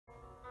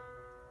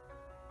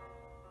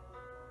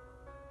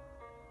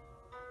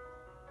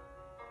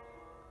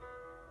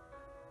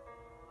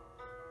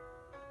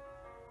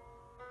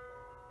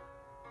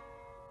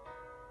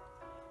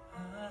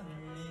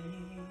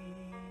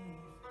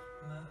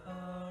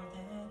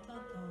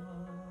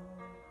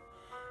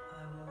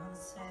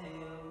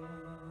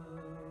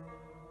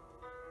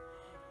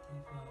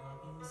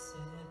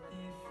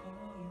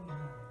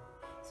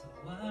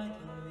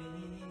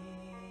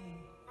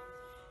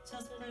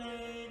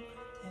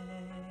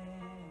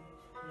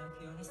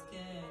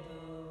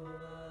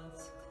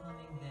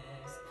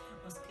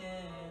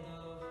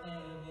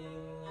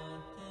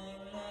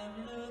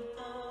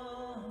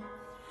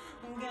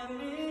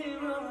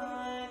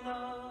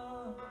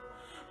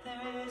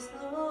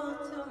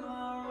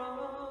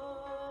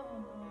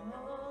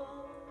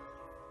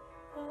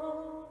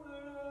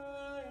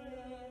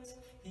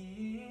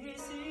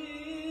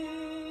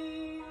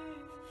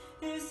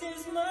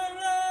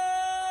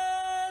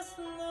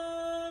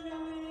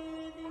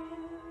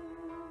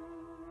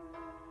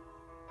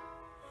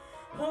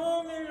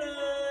Hold me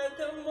like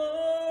I'm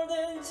more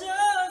than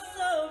just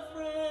a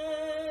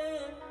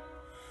friend.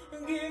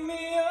 Give me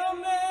your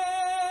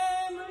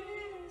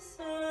memories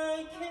I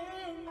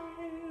can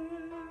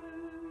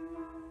use.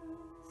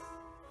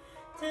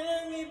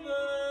 Take me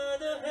by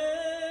the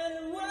hand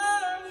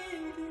while we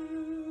do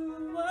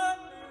what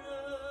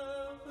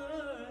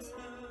lovers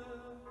do.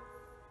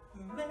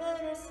 No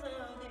matter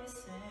how they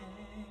say.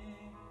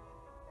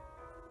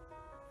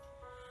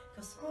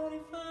 'Cause what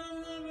if I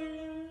never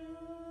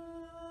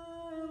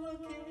love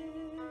again?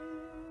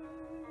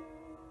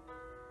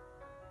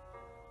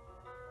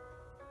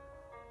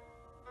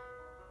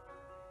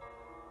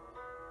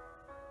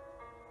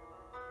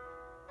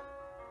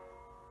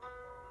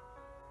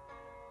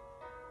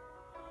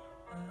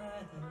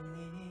 I don't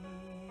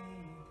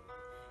need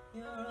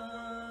your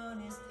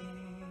honesty.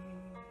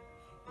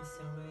 It's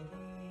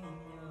already in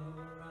your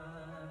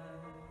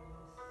eyes,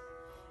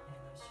 and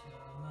I'm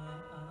sure my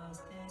eyes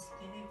they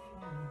speak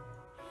for me.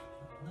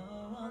 But no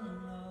one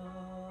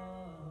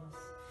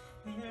knows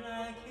me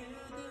like you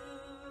do.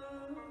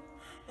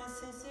 And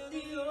since you're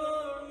the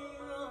only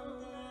one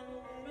that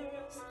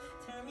matters,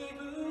 tell me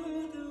who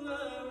do I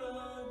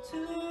run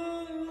to?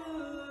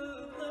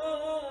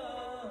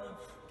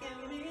 Get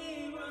me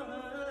wrong,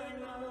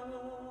 I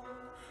know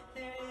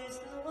there is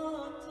no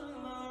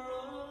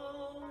tomorrow.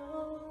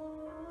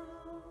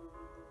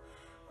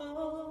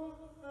 Oh,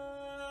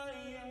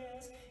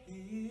 yes,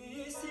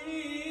 is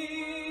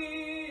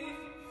if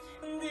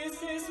this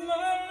is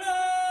my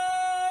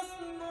last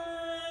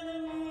night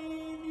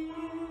with you.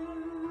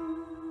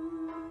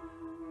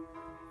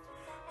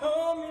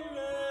 Hold me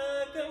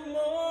like I'm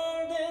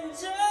more than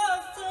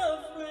just a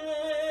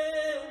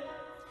friend,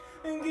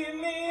 and give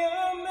me a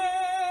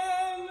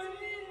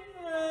memory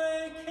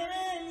I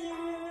can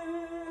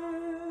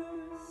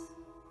use.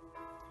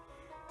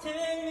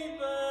 Take me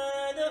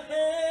by the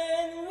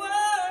hand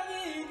while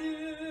we do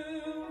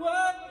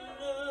what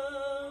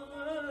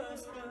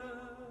lovers do.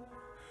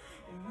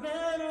 It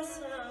matters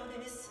how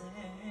this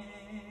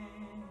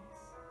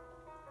ends.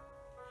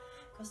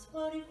 'Cause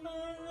what if I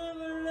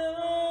never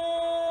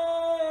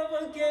love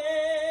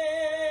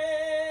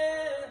again?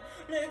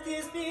 Let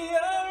this be a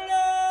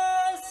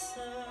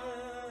lesson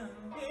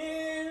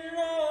in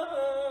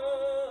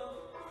love.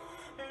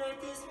 Let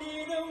this be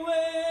the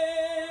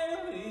way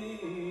we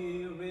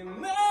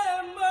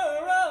remember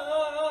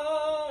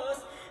us.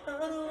 I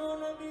don't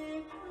wanna be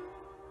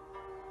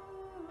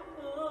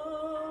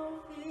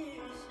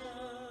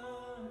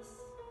vicious,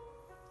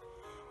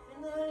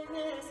 and I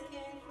just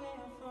can't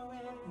feel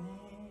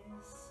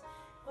forgiveness.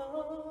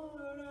 All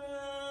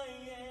I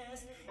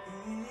ask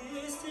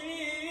is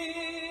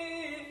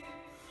if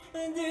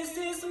this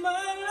is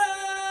my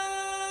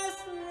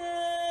last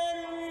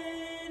night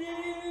with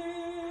you.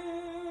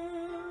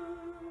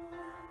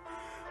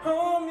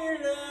 Hold me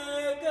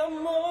like I'm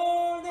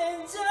more than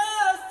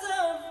just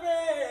a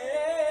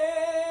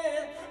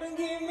friend.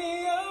 Give me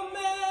a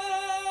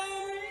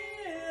memory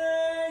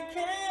I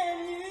can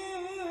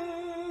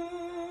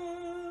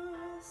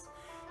use.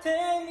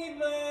 Take me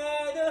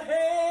by the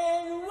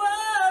hand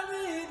while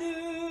we do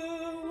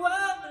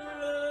what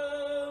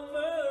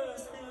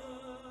lovers do.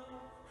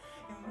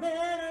 It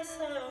matters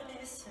how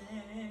this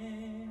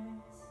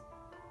ends.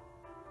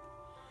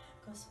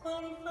 'Cause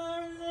what if I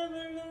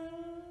never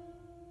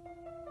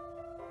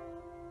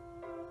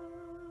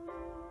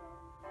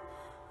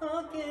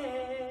love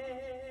again?